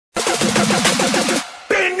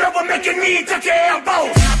looking me to care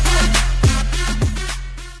both.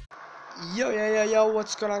 Yo,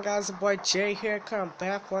 what's going on, guys? The boy Jay here, come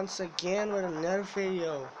back once again with another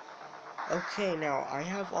video. Okay, now I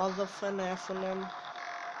have all the Fnaf in them,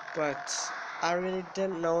 but I really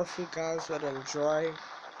didn't know if you guys would enjoy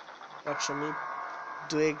watching me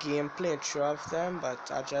do a gameplay through of them, but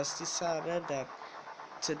I just decided that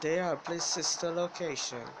today I'll play Sister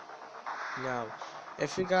Location. Now,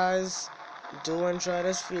 if you guys do enjoy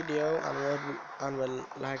this video and would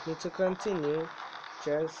like me to continue,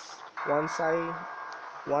 just once I'm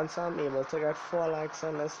able to get 4 likes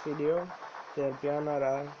on this video, there'll be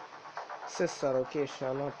another Sister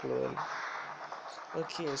Location upload.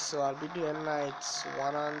 Okay, so I'll be doing nights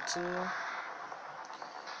 1 and 2.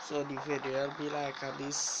 So the video will be like at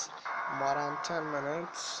least more than 10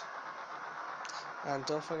 minutes. And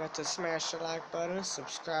don't forget to smash the like button,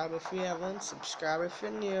 subscribe if you haven't, subscribe if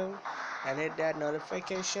you're new, and hit that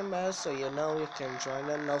notification bell so you know you can join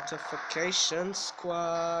the notification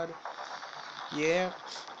squad. Yeah.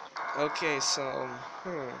 Okay, so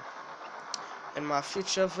in my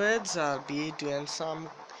future vids I'll be doing some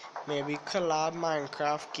maybe collab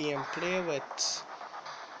Minecraft gameplay with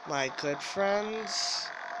my good friends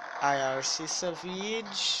I.R.C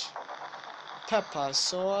Savage, Pepper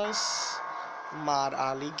Sauce, Mad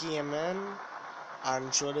Ali Gaming,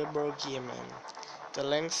 and Jolly Bro Gaming. The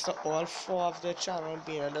links to all 4 of the channel will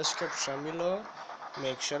be in the description below.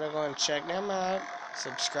 Make sure to go and check them out,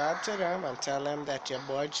 subscribe to them, and tell them that your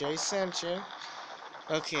boy Jay sent you.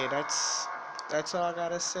 Okay, that's all I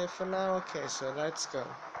gotta say for now. Okay, so let's go.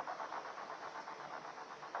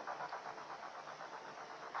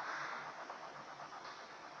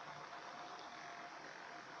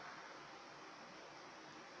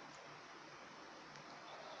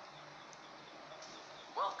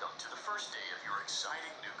 Welcome to the first day of your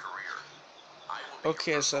exciting new career.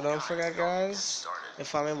 Okay, so don't forget, guys,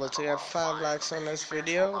 if I'm able to get 5 likes on this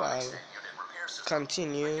video, I'll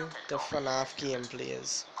continue the Fnaf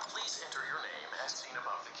gameplays. Please enter your name as seen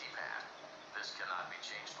above the keypad. This cannot be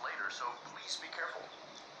changed later, so please be careful.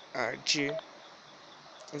 Alright, G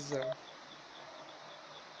is the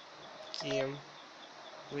game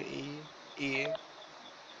with E. It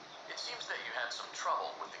seems that you had some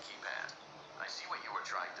trouble with the keypad. I see what you were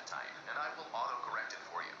trying to type, and I will auto-correct it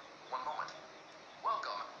for you. One moment.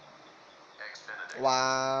 Welcome, X-Benedict.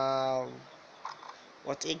 Wow,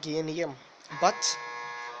 what a game, but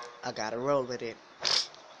I gotta roll with it.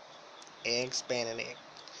 Expanding it.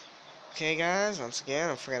 Okay, guys, once again,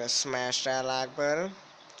 don't forget to smash that like button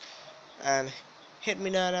and hit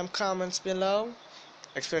me down in them comments below,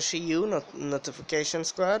 especially you, notification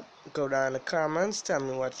squad. Go down in the comments, tell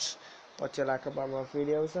me what you like about my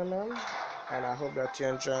videos and them, and I hope that you're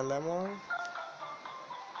enjoying them all.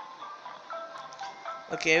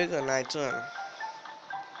 Okay, we go night 1. You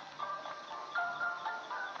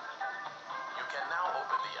can now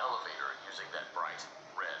open the elevator using that bright,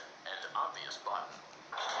 red, and obvious button.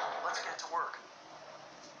 Let's get to work.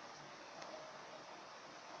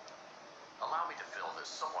 Allow me to fill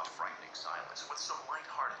this somewhat frightening silence with some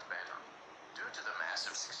light-hearted banter. Due to the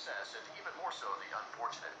massive success, and even more so the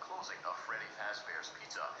unfortunate closing of Freddy Fazbear's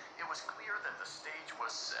Pizza, it was clear that the stage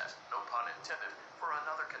was set, no pun intended, for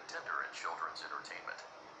another contender in children's entertainment.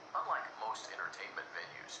 Unlike most entertainment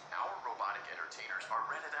venues, our robotic entertainers are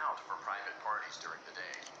rented out for private parties during the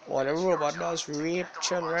day. What a robot does rape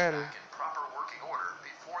children.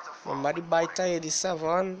 Somebody bite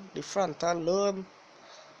 87, the frontal lobe.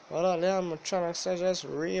 All of them electronics are just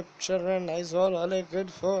rape children. That's all they're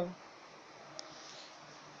good for.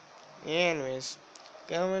 Anyways,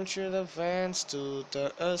 going through the vents to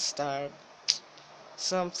the start.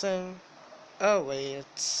 Something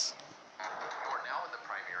awaits. You are now in the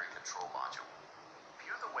primary control module.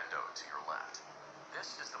 View the window to your left.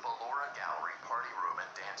 This is the Ballora Gallery Party Room and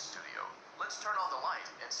Dance Studio. Let's turn on the light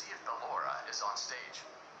and see if Ballora is on stage.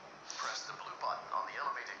 Press the blue button on the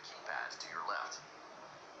elevated keypad to your left.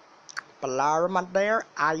 Ballora, my dear,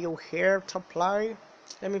 are you here to play?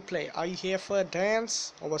 Let me play. Are you here for a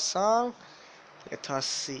dance or a song? Let us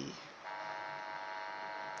see.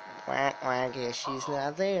 Whack, whack, yeah, she's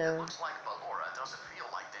not there. It looks like Ballora doesn't feel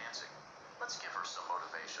like dancing. Let's give her some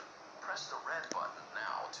motivation. Press the red button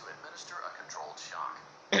now to administer a controlled shock.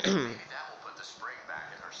 Maybe that will put the spring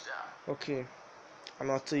back in her step. Okay, I'm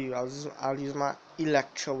not to you. I'll use my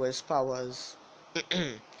electro-whiz powers.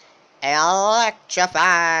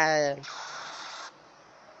 Electrified.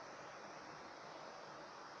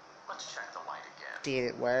 Let's check the light again. Did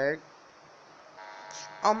it work?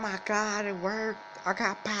 Oh my god, it worked. I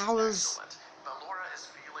got powers. Excellent. Ballora is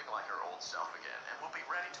feeling like her old self again and will be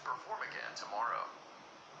ready to perform again tomorrow.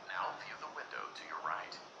 Now view the window to your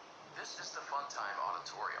right. This is the Funtime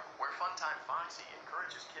Auditorium, where Funtime Foxy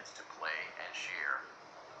encourages kids to play and share.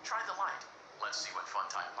 Try the light. Let's see what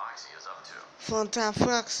Funtime Foxy is up to. Funtime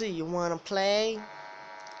Foxy, you wanna play?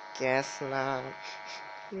 Guess not.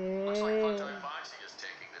 Looks like Yeah. Funtime Foxy is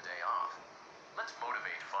taking the day off. Let's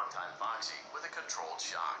motivate Funtime Foxy with a controlled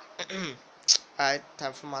shock. Alright,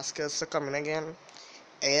 time for my skills to come in again.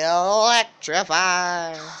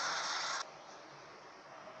 Electrify!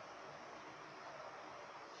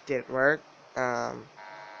 Did it work? No,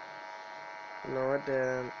 it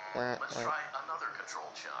didn't. Let's try another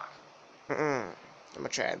controlled shock. I'm gonna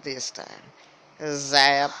try it this time.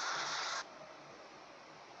 Zap.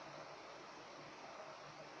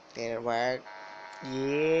 Did it work?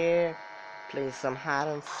 Yeah. Play some hide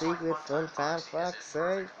and Looks seek like with Funtime Funtime Foxy is in Foxy.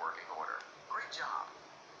 perfect working order. Great job.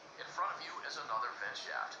 In front of you is another vent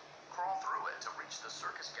shaft. Crawl through it to reach the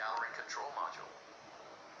circus gallery control module.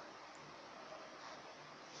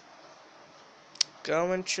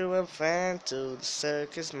 Going through a van to the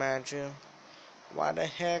circus module. Why the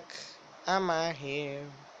heck am I here?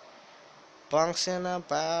 Bouncing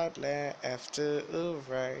about left to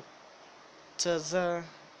right to the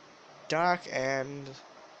dark end.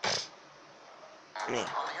 Yeah.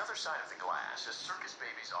 On the other side of the glass is Circus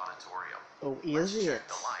Baby's auditorium. Oh, Let's is check it?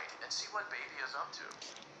 the light and see what Baby is up to.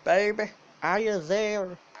 Baby, are you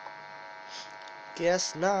there?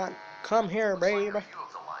 Guess not. Come here, Looks like baby. a few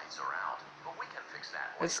of the lights are out, but we can fix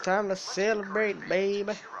that later. It's time to Let's celebrate, encourage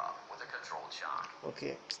baby. to cheer up with a controlled shock.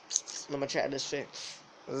 Okay, let me try this shit.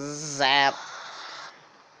 Zap.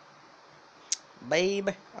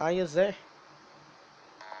 Baby, are you there?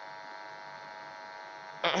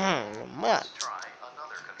 Much. Let's try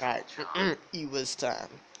another controlled shock. Right, it was time.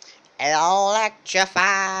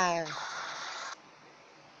 Electrify.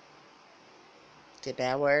 Did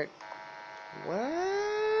that work?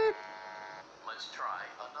 What? Let's try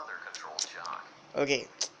another controlled shock. Okay,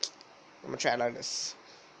 I'm gonna try it like this.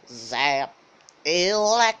 Zap.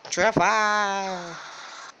 Electrify.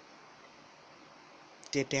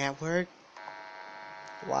 Did that work?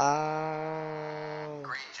 Wow.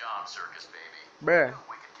 Great job, Circus Baby. Bruh. We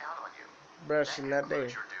could count on you. Bruh, That she's not there.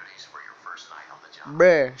 concludes your duties for your first night on the job.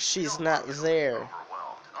 Bruh, she's Don't not want you to there. be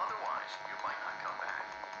overwhelmed. Otherwise, you might not come back.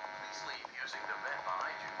 Please leave using the vent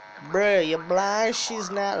behind you. And we'll Bruh, see you're again blind, she's tomorrow.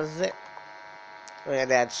 not there. Well,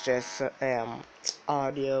 that's just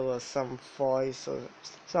audio or some voice or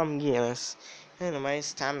some games. Anyway,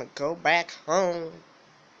 it's time to go back home.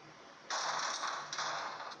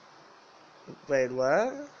 Wait,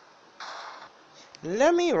 what?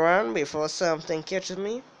 Let me run before something catches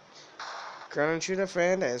me. Running through the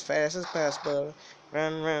friend as fast as possible.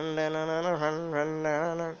 Run, run, run, run, run, run, run,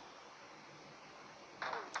 run, run.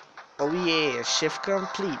 Oh yeah, shift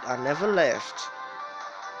complete. I never left.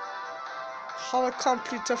 How I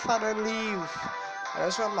complete if I don't leave?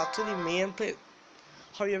 That's why I'm back to the main plate.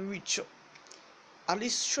 How you reach up? At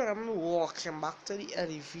least sure I'm walking back to the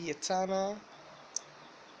elevator now.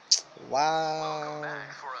 Welcome Wow.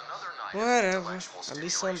 back for another night Whatever. of intellectual At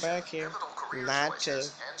least I'm stimulation, back here. pivotal career Not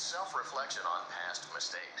choices, and self-reflection on past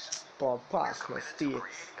mistakes. for We're past committed to mistakes.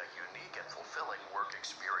 creating a unique and fulfilling work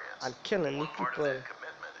experience. And killing the One part of people. that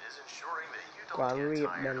commitment is ensuring that you Go don't and get rape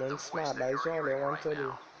tired them of the and voice smart. that That's you're all they hearing want right to do.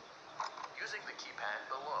 now. Using the keypad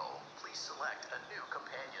below, please select a new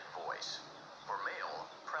companion voice. For male,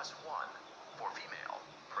 press 1. For female,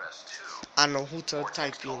 press 2. I know who to For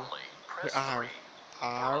type text in. only, press R 3. For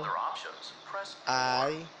R other options, press 4.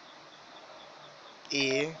 I A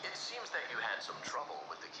It seems that you had some trouble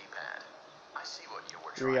with the keypad. I see what you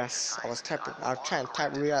were trying to Rias. type. I was typing. I I will was trying to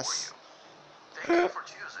type autocorrect it for Rias. you. Thank you for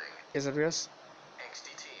choosing Is it Rias?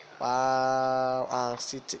 Angsty Teen. Wow.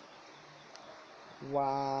 City.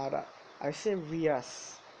 Wow. I say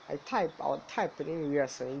Rias. I would type it in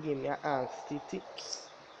Rias and it gave me an angsty.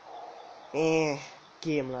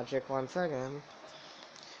 Game logic once again.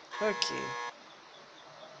 Okay.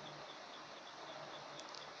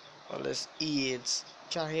 Well, this aids.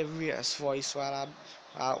 Can hear Rias' voice while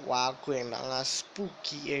going down a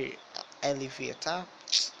spooky elevator.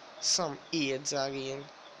 Some aids again.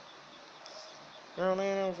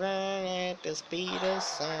 Running around at the speed of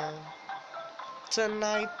sound.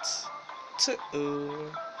 Tonight,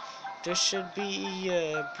 too, there should be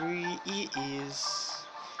a breeze.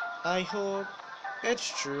 I hope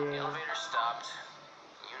it's true. The elevator stopped.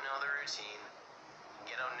 You know the routine.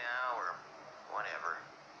 Get out now or whatever.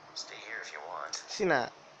 Stay here if you want. See now,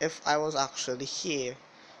 if I was actually here,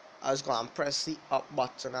 I was gonna press the up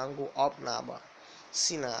button and go up now, but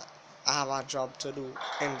see now, I have a job to do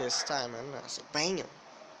in this time and so bam.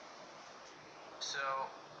 So,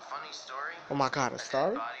 Funny story. Oh my god, a A dead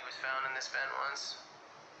story? body was found in this vent once.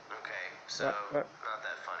 Okay, so What? not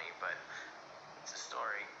that funny, but it's a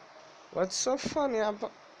story. What's so funny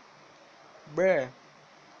about... Bruh,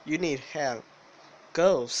 you need help.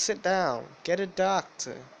 Go, sit down, get a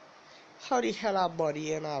doctor. How the hell our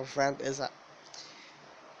body in our vent is at?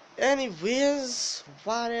 Anyways,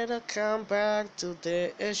 why did I come back to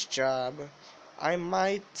this job? I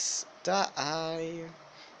might die.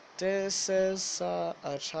 This is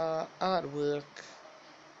such hard work.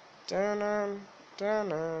 Dun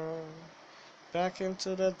dun. Back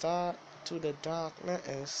into the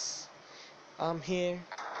darkness. I'm here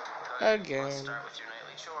Okay, let's again. start with your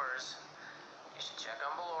nightly chores. You should check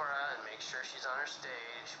on Ballora and make sure she's on her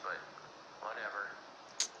stage, but whatever.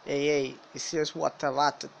 Hey, you serious what of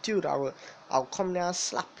attitude? I'll come down and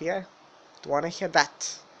slap you. Do you wanna hear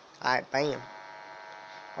that? Alright, bam.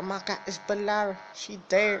 Oh my god, it's Balara. She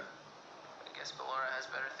there. I guess Ballora has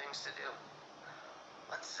better things to do.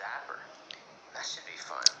 Let's zap her. That should be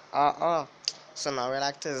fun. So now we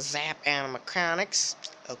like to zap animatronics.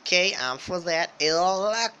 Okay, I'm for that.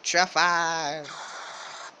 Electrify.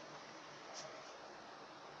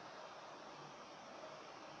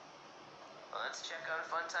 Let's check on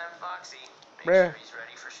Funtime Foxy. Make Bruh, sure he's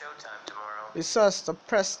ready for showtime tomorrow. we supposed to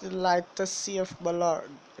press the light to see if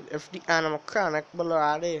if the animatronic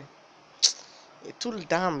Balara there. You're too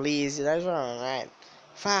damn lazy, that's alright.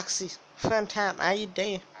 Foxy, fun time, are you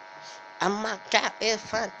there? Oh my god, it's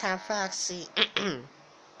fun time, Foxy.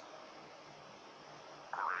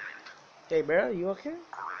 Hey, bro, you okay?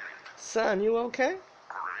 Son, you okay?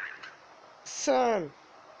 Son.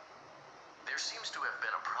 There seems to have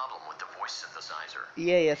been a problem with the voice synthesizer.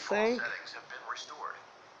 Yeah, you Default think? settings have been restored.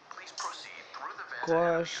 Please proceed through the vent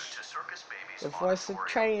ahead of you Gosh, to Circus Baby's the voice is auditorium.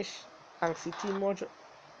 trash. Anxiety mojo.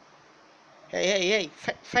 Hey,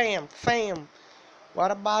 fam.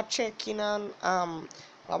 What about checking on,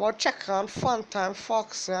 what about checking on Funtime,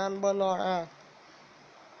 Foxy, and Ballora?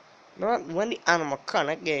 Not when the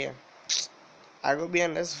animatronic game. I go be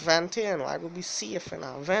in this vent here, and I go be safe in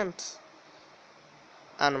a vent.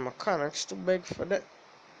 Animatronic's too big for that.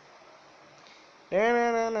 Let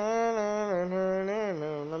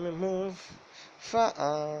me move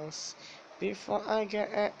fast before I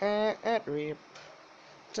get ripped.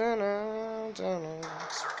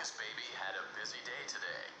 Circus Baby had a busy day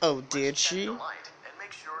today. Oh, did Let's check she? the light and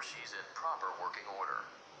make sure she's in proper working order.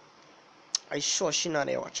 Are you sure she not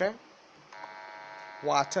there watching?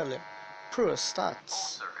 What tell him? Pro Oh,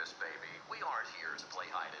 stats. Circus Baby, we aren't here to play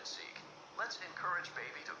hide and seek. Let's encourage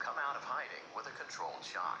Baby to come out of hiding with a controlled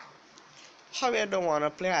shock. How you don't wanna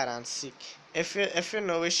play hide and seek? If you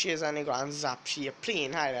know where she is and you go and zap, she you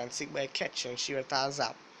playing hide and seek by catching, she will tell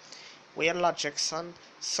zap. Where your logic, son?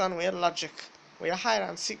 Son, where your logic? Where your hide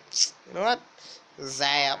and seek? You know what?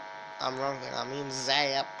 Zap. I'm wrong there. I mean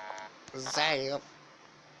zap. Zap.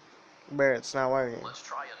 Bruh, it's not working. Let's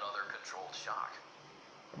try another controlled shock.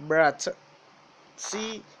 Bruh,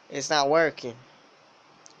 see? It's not working.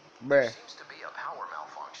 There Bruh. seems to be a power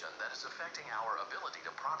malfunction that is affecting our ability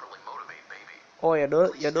to properly motivate Baby. Oh, you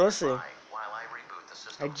Please do stand see? by while I reboot the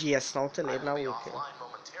I system. GS now till I it will not be working. offline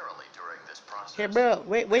momentarily during this process. Hey, bro,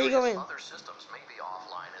 where you Various going? other systems may be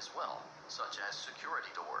offline as well, such as security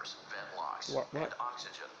doors, vent locks, What? and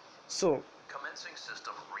oxygen. So, Commencing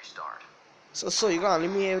system restart. so you gonna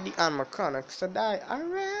leave me here with the animatronics to die?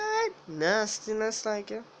 Alright, nastiness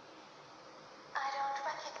like you. I don't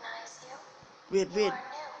recognize you. Wait, You wait, are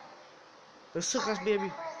new. the I circus baby.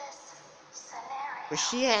 remember this scenario. Where's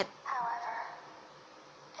she at? However,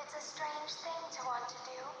 it's a strange thing to want to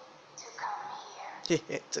do, to come here.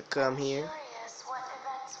 To come I'm here. curious what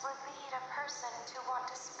events would lead a person to want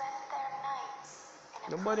to spend their nights in a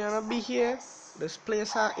Nobody place wanna be like here. this. This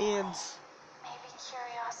place has AIDS. Maybe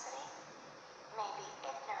curiosity, maybe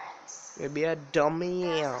ignorance. Maybe a dummy.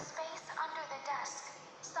 There's Yeah. a space under the desk.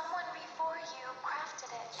 Someone before you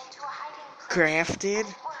crafted it into a hiding place. Crafted? And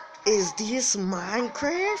it worked for Is him. this I Minecraft?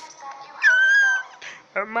 recommend that you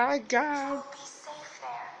hurry, Oh my though. god. You'll be safe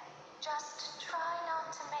there. Just try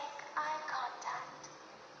not to make eye contact.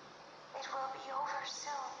 It will be over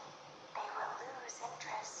soon. They will lose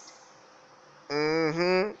interest.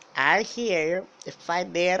 I hear. If I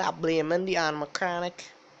did, I blame the animatronic.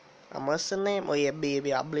 I must name. Oh yeah,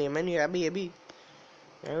 baby. I blame you, baby.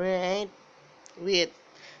 Alright. Wait.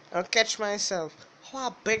 I'll catch myself. How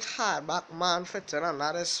a big hardback man fitting on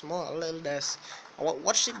that is small little desk.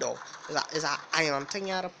 What she do? Is that iron thing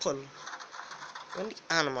you had to pull? When the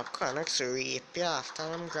animatronics rape you after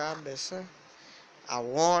them grab this, huh? I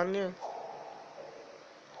warn you.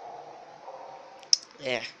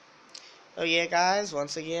 Yeah. Oh yeah, guys.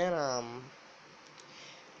 Once again,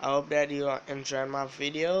 I hope that you are enjoying my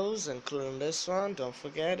videos, including this one. Don't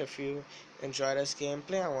forget, if you enjoy this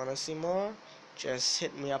gameplay and want to see more, just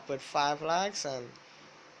hit me up with 5 likes, and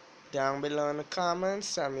down below in the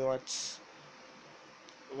comments, tell me what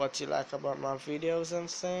you like about my videos and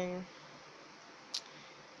thing.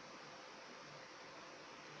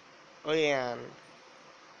 Oh yeah, and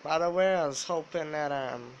by the way, I was hoping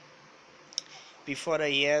that before the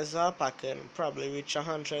year's up, I could probably reach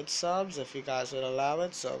 100 subs if you guys would allow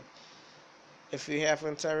it. So if you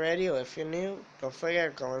haven't already, or if you're new, don't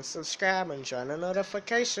forget, go and subscribe and join the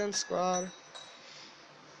notification squad.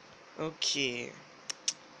 Okay,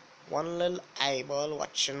 one little eyeball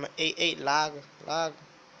watching my lag.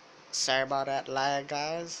 Sorry about that lag,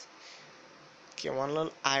 guys. Okay, one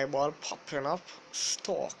little eyeball popping up,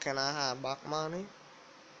 stalking a hard back money.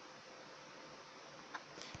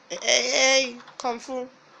 Hey, Kung Fu,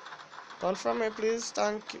 gone from me, please,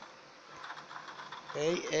 thank you.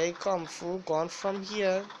 Hey, Kung Fu, gone from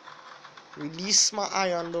here. Release my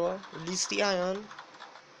iron, though. Release the iron.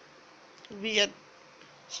 Weird.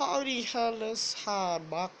 How the hell is hard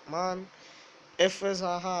back, man? If it's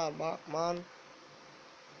a hard back, man,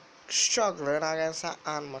 struggling against an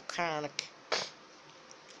hand mechanic.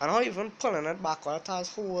 And not even pulling it back, all it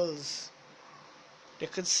has holes. They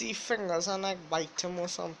could see fingers and like bite him or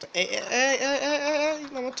something. Hey,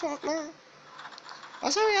 let me talk now. Oh,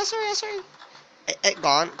 sorry. Hey,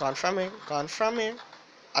 gone from me, gone from me.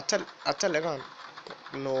 I tell you, gone.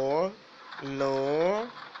 No, no,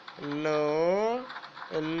 no,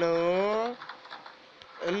 no,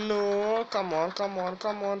 no. Come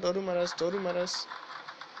on. Don't do matters.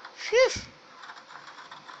 Phew.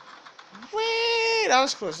 Wait, that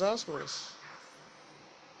was close.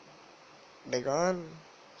 They gone.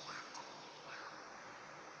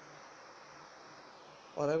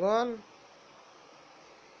 Oh, they gone.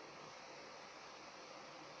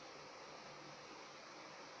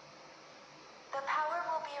 The power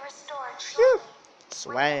will be restored Phew. shortly.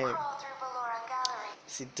 Swag. Crawl through Ballora Gallery.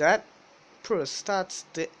 See that? Pro starts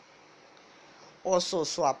the also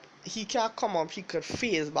swap. He can't come up, he could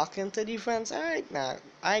phase back into defense. Alright now.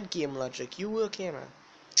 Alright, game logic. You okay now?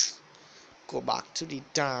 Go back to the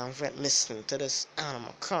damn vent listening to this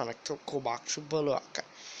animal chronic to go back to Ballora.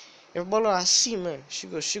 If Ballora see me, she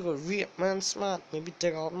go rape man smart. Maybe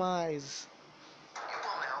take out my eyes. You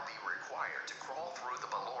will now be required to crawl through the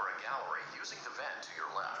Ballora Gallery using the vent to your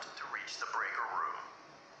left to reach the breaker room.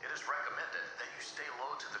 It is recommended that you stay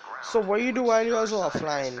low to the ground. So what you do while you was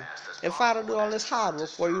offline? If I do all this hard work,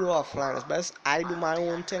 what you do offline? It's best I do my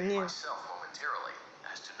own thing here. Myself momentarily,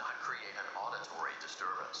 as to not create an auditory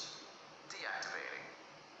disturbance. Deactivating.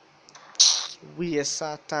 Waste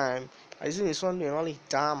of time. I see this one doing all the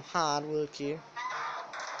damn hard work here.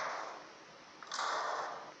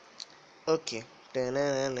 Okay.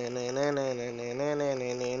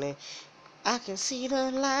 I can see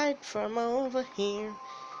the light from over here.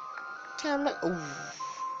 Tell me. Ooh.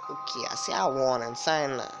 Okay, I see a warning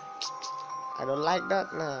sign now. I don't like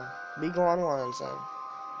that now. Big on warning sign.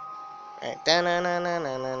 Right.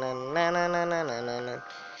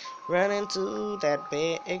 Run into that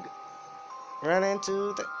big. Run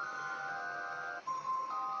into the.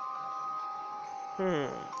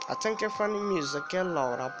 I think if any music get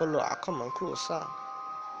louder below, I come on closer.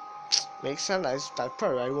 Makes sense. That's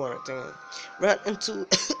probably what I want to think. Run into.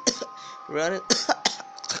 run, in,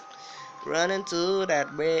 run into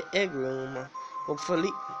that big room.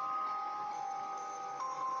 Hopefully.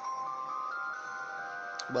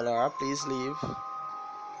 Ballora, please leave.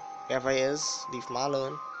 Whoever is, leave me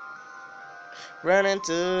alone. Run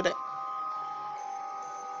into the.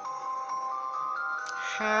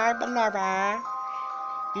 Hi, Ballora.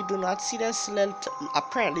 You do not see this little,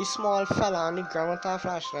 apparently small fella on the ground with a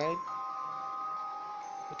flashlight.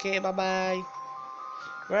 Okay, bye.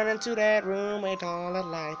 Run into that room with all the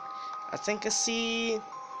light. I think I see.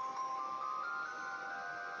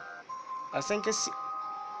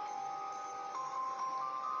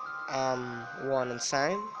 Warning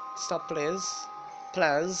sign. Stop, please.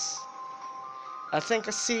 I think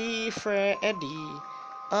I see Freddy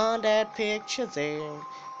on that picture there.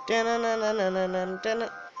 Dun-dun-dun-dun-dun-dun-dun.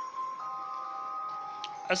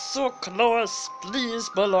 I'm so close, please,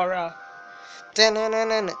 Ballora.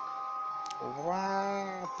 Dun-dun-dun-dun.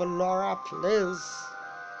 Wow, Ballora, please.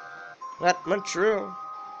 Let me through.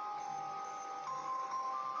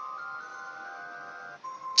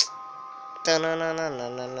 Go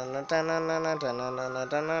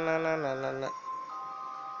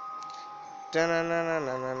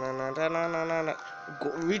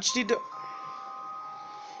reach the door.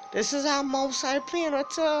 This is our mouse I playing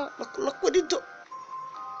with. Look what it do.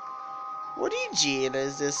 What the jade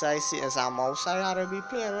is this I see as a mouse I ought to be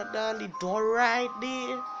playing with down the door right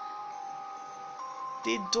there.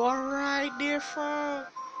 The door right there from.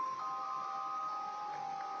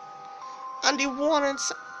 And the one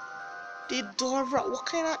inside the door right. What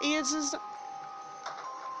kind of AIDS is that?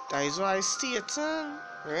 That is why I stay it,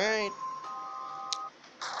 right.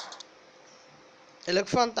 It look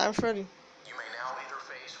fun time, Freddy. You may now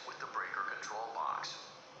interface with the breaker control box.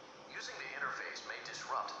 Using the interface may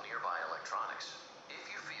disrupt nearby electronics. If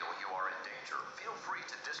you feel you are in danger, feel free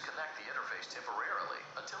to disconnect the interface temporarily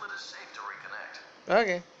until it is safe to reconnect.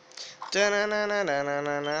 Okay.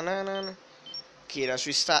 Da-na-na-na-na-na-na-na-na. Okay, let's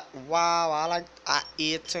restart. Wow, I like I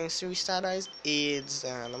 8 things to restart as AIDS.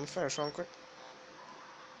 And let me finish one quick.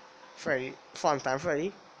 Freddy, fun time,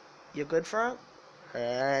 Freddy. You good, Frank?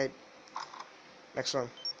 Alright. Next one.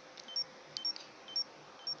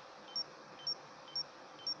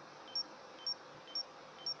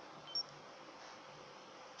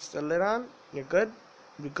 Still lit on? You good?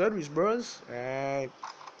 We good, we bros? Alright.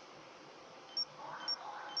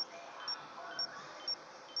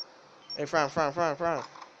 Hey, Frank. Hey,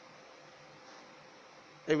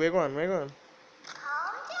 where you going? Where you going?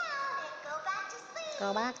 Calm down and go back to sleep.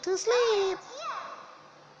 Go back to sleep.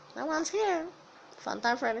 Here. No one's here. Fun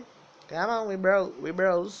time, Freddy. Come on, we bros. We're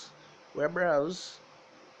bros. Go back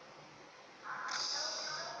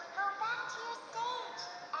to your stage.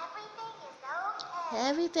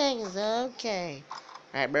 Everything is okay. Everything is okay.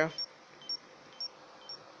 Alright, bro.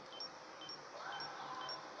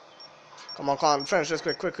 Come on. Finish this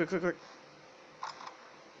quick. Everything is okay.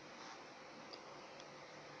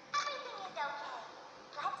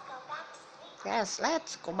 Let's go back to sleep. Yes,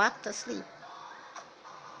 let's go back to sleep.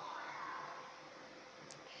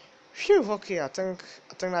 Phew, okay, I think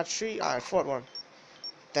that's 3. Alright, fourth one.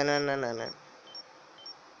 Dun-dun-dun-dun-dun.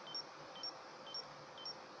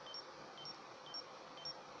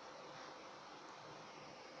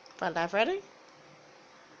 Fun time, Freddy?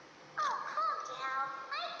 Oh, calm down.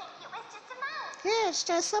 I think it was just a mouse. Yeah, it's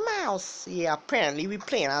just a mouse. Yeah, apparently we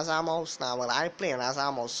playing as a mouse now. Well, I playing as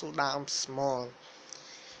a mouse so damn small.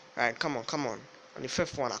 Alright, come on. On the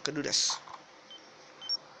 5th one, I could do this.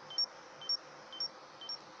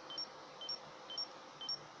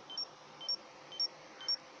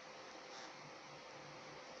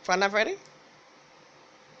 Find that ready? Nope,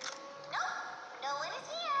 no one is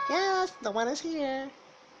here. Yes, the one is here.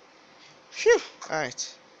 Phew.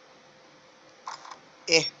 Alright.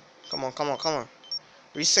 Eh. Come on.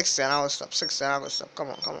 Reach 60 and I will stop. 60 and I will stop. Come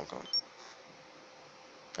on.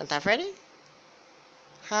 Find that ready?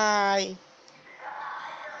 Hi.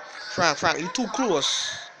 Frank, you too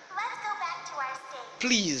close. Let's go back to our stage.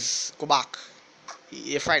 Please, go back.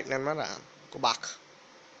 You're frightening, madam. Go back.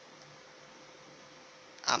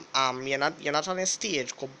 You're not on the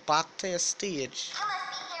stage. Go back to your stage.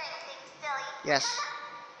 You must be hearing things, silly. Yes.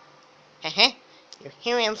 Heh. You're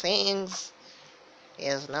hearing things.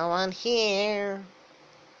 There's no one here.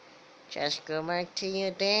 Just go back to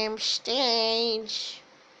your damn stage.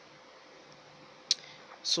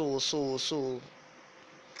 So. Calm down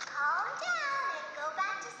and go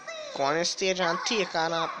back to sleep. Go on the stage and take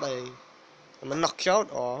on up, boy. I'm gonna knock you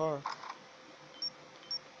out, or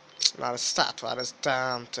not a start with this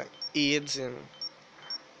damn thing. AIDS and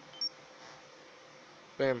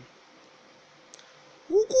bam.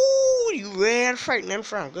 Woo! You were frightening,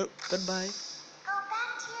 Frank. Goodbye. Go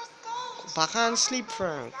back to your stage. Go back and sleep,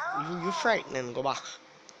 Frank. Everything is You frightening. Go back.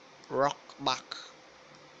 Rock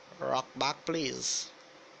back, please.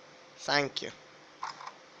 Thank you.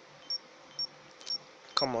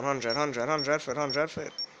 Come on, 100 feet. Everything is okay.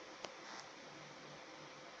 Let's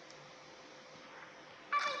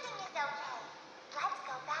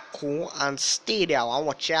go back to Cool and stay there and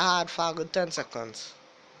watch your hard for a good 10 seconds.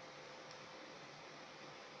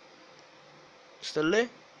 Still there?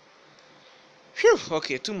 Phew,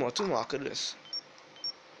 okay, two more, I could do this.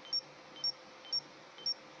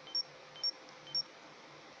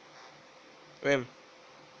 Wim.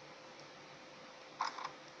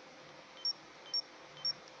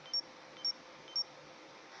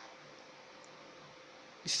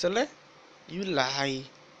 You still there? You lie.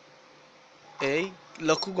 Hey,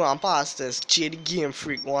 look who gone past this. JD Game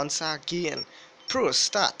Freak once again. Pro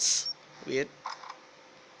stats. Wait.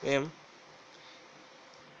 Wim.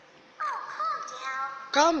 Oh,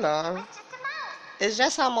 Calm calm down. down. It's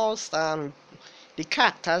just a mouse. It's just a mouse and the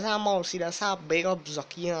characters are mouse. He does have big up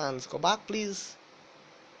zucky hands. Go back, please.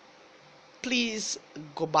 Please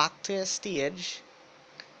go back to your stage.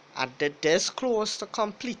 I did this close to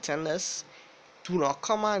completing this. Do not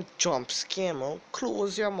come and jump scare me.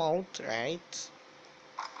 Close your mouth, right?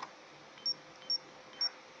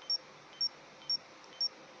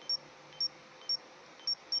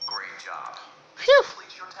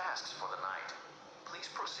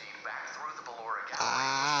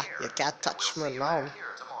 You can't touch We'll me see you now. back here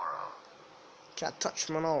tomorrow. Can't touch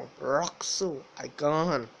me now. Roxu, I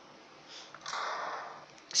gone.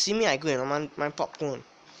 See me, I going. I'm on my popcorn.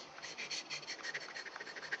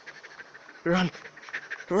 Run,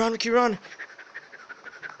 run, Ricky, run.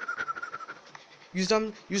 Use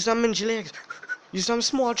them mingy legs. Use them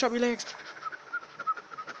small chubby legs.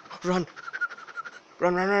 Run,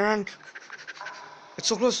 run, run, run, run. It's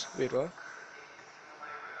so close. Wait, what?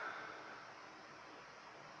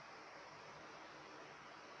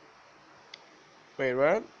 Wait,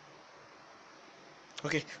 what?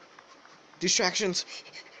 Okay. Distractions.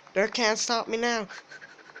 They can't stop me now.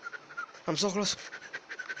 I'm so close.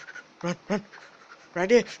 Run, run. Right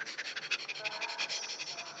there.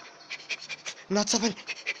 Not stopping.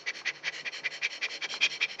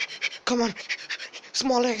 Come on.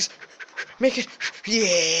 Small legs. Make it.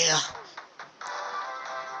 Yeah.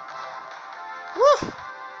 Woo.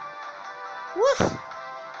 Woo.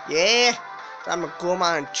 Yeah. Time to go on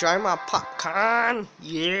and enjoy my popcorn.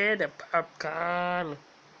 Yeah, the popcorn.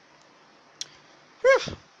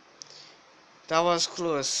 Whew. That was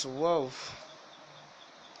close. Whoa.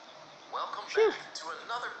 Welcome Phew. back to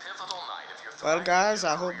another pivotal night of your Well, thriving guys,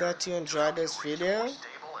 I career. hope that you To enjoyed help you this reach a video. more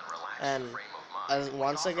stable and relaxing And frame of mind, we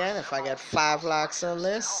once offer again, if I several get useful 5 likes on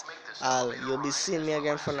solutions to this, help make this elevator you'll be ride seeing as me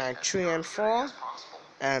again for relaxing night and 3 and therapeutic 4, as possible.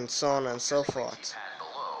 and so on and so Using the forth. keypad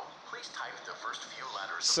below, please type the first few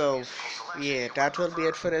letters of the So, musical selection yeah, you would that will be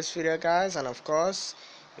it prefer. for this video, guys. And of course,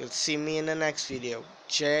 you'll see me in the next video.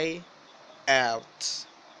 J out.